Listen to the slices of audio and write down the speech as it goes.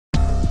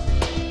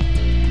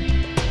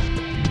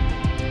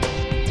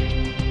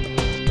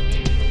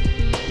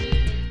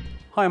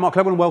Hi, I'm Mark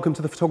Cleveland and welcome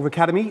to the Photographer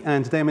Academy,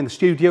 and today I'm in the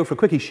studio for a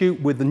quickie shoot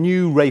with the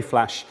new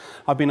Ringflash.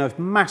 I've been a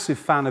massive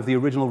fan of the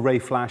original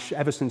Ringflash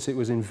ever since it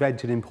was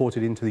invented and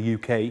imported into the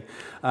UK.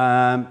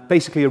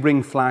 Basically a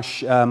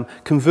Ringflash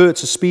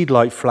converts a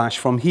speedlight flash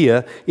from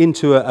here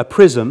into a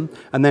prism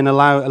and then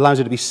allows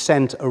it to be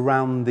sent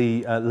around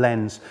the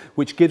lens,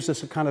 which gives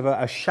us a kind of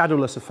a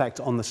shadowless effect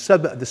on the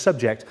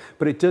subject,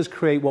 but it does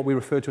create what we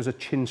refer to as a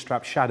chin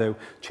strap shadow.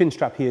 Chin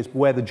strap here is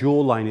where the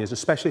jawline is,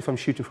 especially if I'm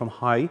shooting from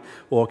high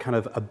or kind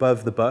of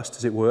above the bust,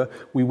 as it were.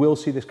 We will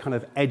see this kind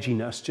of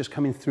edginess just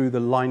coming through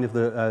the line of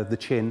the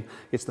chin.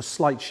 It's the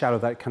slight shadow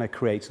that it kind of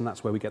creates, and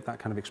that's where we get that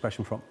kind of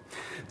expression from.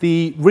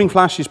 The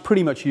Ringflash is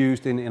pretty much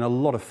used in a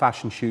lot of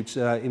fashion shoots.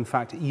 In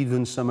fact,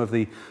 even some of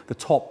the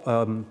top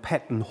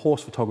pet and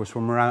horse photographers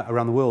from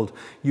around the world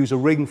use a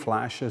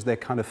Ringflash as their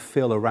kind of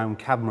fill around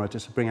camera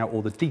just to bring out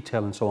all the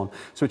detail and so on.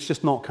 So it's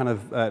just not kind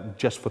of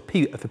just for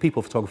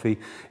people photography.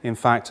 In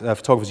fact,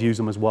 photographers use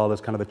them as well as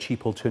kind of a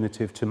cheap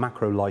alternative to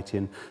macro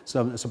lighting.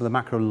 Some of the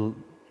macro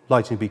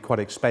lighting would be quite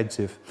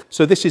expensive.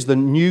 So this is the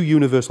new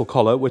universal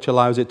collar, which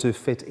allows it to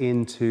fit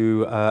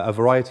into a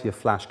variety of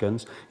flash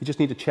guns. You just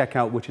need to check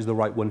out which is the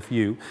right one for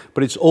you.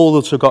 But it's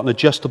also got an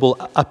adjustable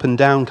up and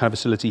down kind of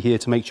facility here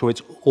to make sure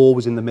it's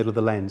always in the middle of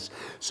the lens.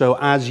 So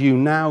as you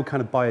now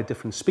kind of buy a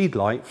different speed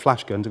light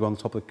flash gun to go on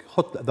the top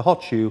of the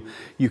hot shoe,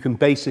 you can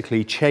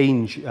basically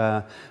change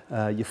your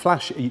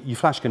flash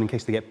gun in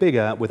case they get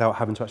bigger without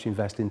having to actually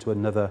invest into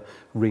another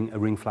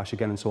ring flash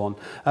again and so on.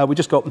 We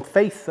just got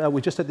Faith.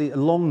 We're just at the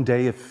long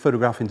day of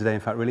photographing today,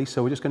 in fact, really.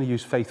 So we're just going to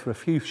use Faith for a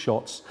few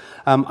shots.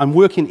 I'm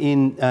working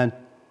in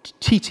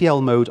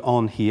TTL mode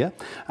on here,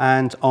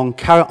 and on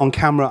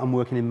camera I'm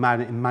working in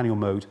manual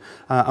mode.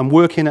 I'm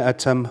working at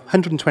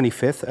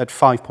 125th at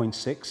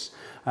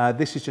 5.6.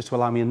 This is just to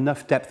allow me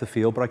enough depth of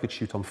field, but I could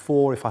shoot on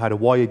 4. If I had a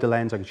wider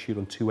lens, I could shoot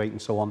on 2.8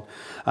 and so on.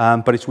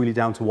 But it's really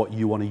down to what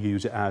you want to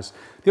use it as.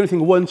 The only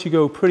thing, once you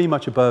go pretty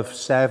much above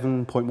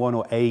 7.1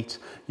 or 8,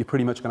 you're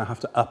pretty much going to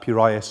have to up your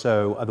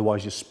ISO,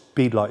 otherwise your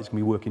speed light is going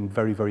to be working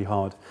very, very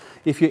hard.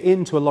 If you're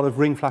into a lot of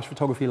ring flash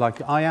photography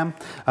like I am,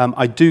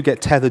 I do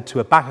get tethered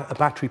to a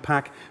battery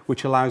pack,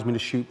 which allows me to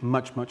shoot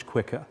much, much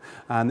quicker.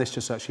 And this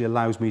just actually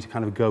allows me to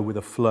kind of go with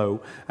a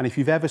flow. And if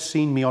you've ever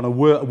seen me on a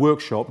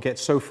workshop get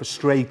so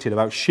frustrated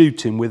about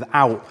shooting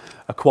without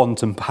a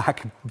quantum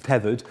pack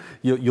tethered,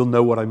 you'll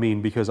know what I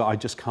mean, because I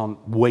just can't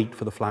wait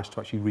for the flash to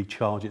actually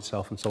recharge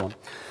itself and so on.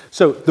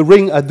 So the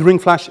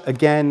Ringflash,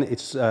 again,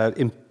 it's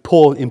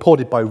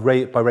imported by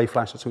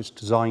Ringflash, that's what it's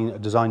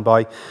designed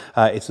by.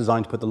 It's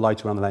designed to put the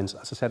light around the lens.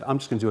 As I said, I'm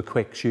just going to do a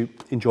quick shoot.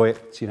 Enjoy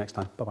it. See you next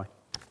time. Bye-bye.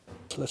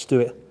 So let's do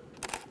it.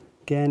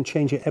 Again,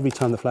 change it every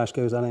time the flash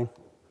goes in.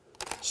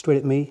 Straight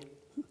at me.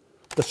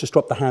 Let's just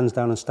drop the hands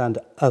down and stand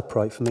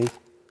upright for me.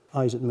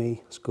 Eyes at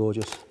me. It's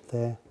gorgeous.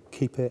 There.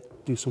 Keep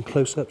it. Do some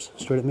close-ups.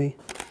 Straight at me.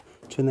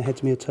 Turn the head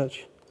to me a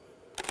touch.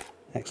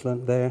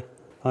 Excellent. There.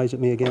 Eyes at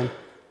me again.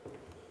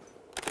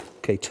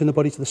 Okay, turn the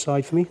body to the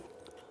side for me.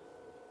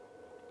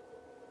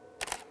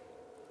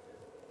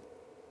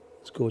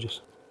 It's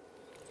gorgeous.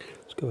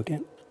 Let's go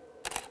again.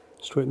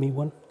 Straight at me,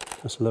 one.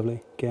 That's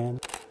lovely. Again.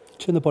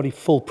 Turn the body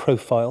full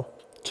profile.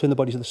 Turn the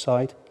body to the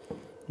side.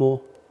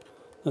 More.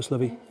 That's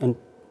lovely. And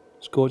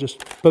it's gorgeous.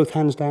 Both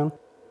hands down.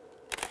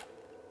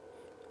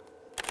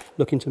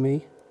 Look into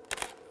me.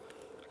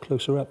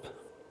 Closer up.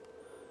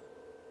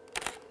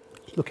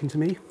 Look into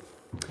me.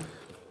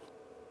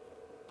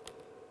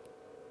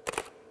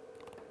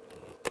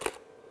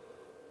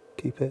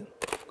 Keep it.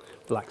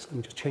 Relax. Let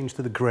me just change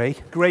to the grey.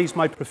 Grey is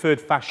my preferred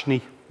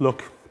fashiony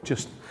look.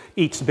 Just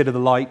eats a bit of the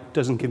light,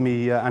 doesn't give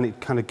me, and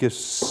it kind of gives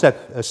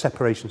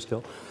separation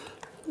still.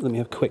 Let me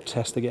have a quick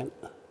test again.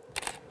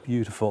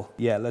 Beautiful.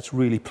 Yeah, let's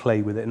really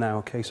play with it now,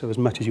 okay? So as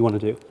much as you want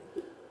to do.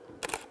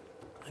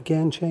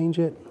 Again, change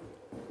it.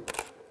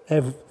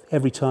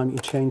 Every time you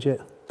change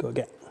it, go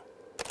again.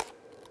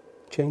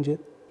 Change it.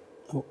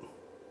 Oh.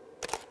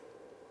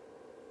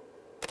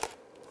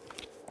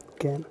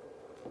 Again.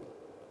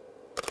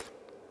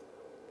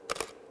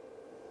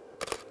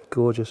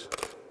 Gorgeous.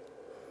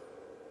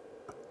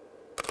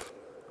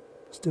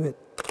 Let's do it.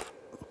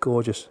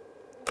 Gorgeous.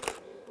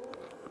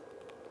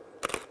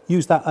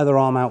 Use that other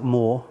arm out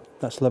more.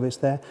 That's lovely. It's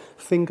there.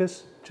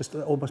 Fingers, just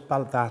almost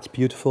balance. That's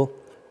beautiful.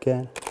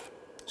 Again.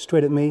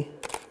 Straight at me.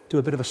 Do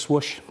a bit of a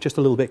swoosh, just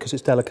a little bit because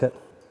it's delicate.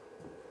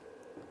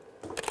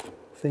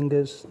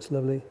 Fingers, it's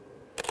lovely.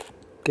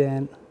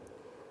 Again.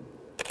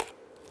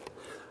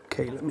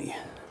 Okay, let's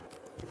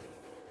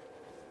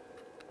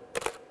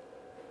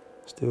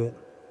do it.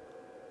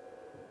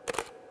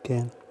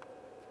 Again.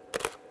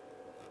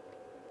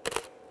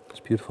 It's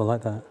beautiful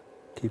like that.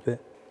 Keep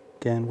it.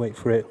 Again, wait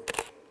for it.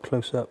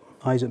 Close up.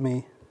 Eyes at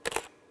me.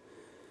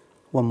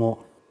 One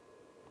more.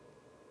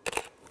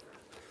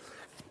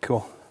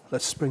 Cool.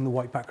 Let's bring the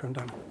white background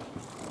down.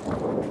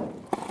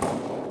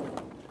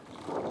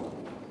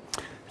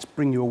 Let's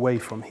bring you away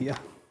from here.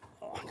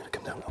 Oh, I'm going to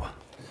come down lower.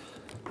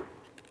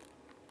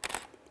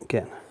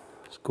 Again,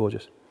 it's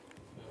gorgeous.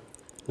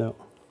 No.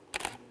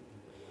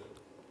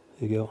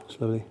 There you go,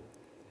 slowly.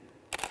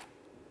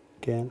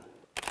 Again.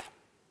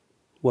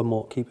 One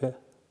more, keep it.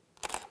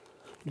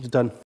 It's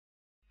done.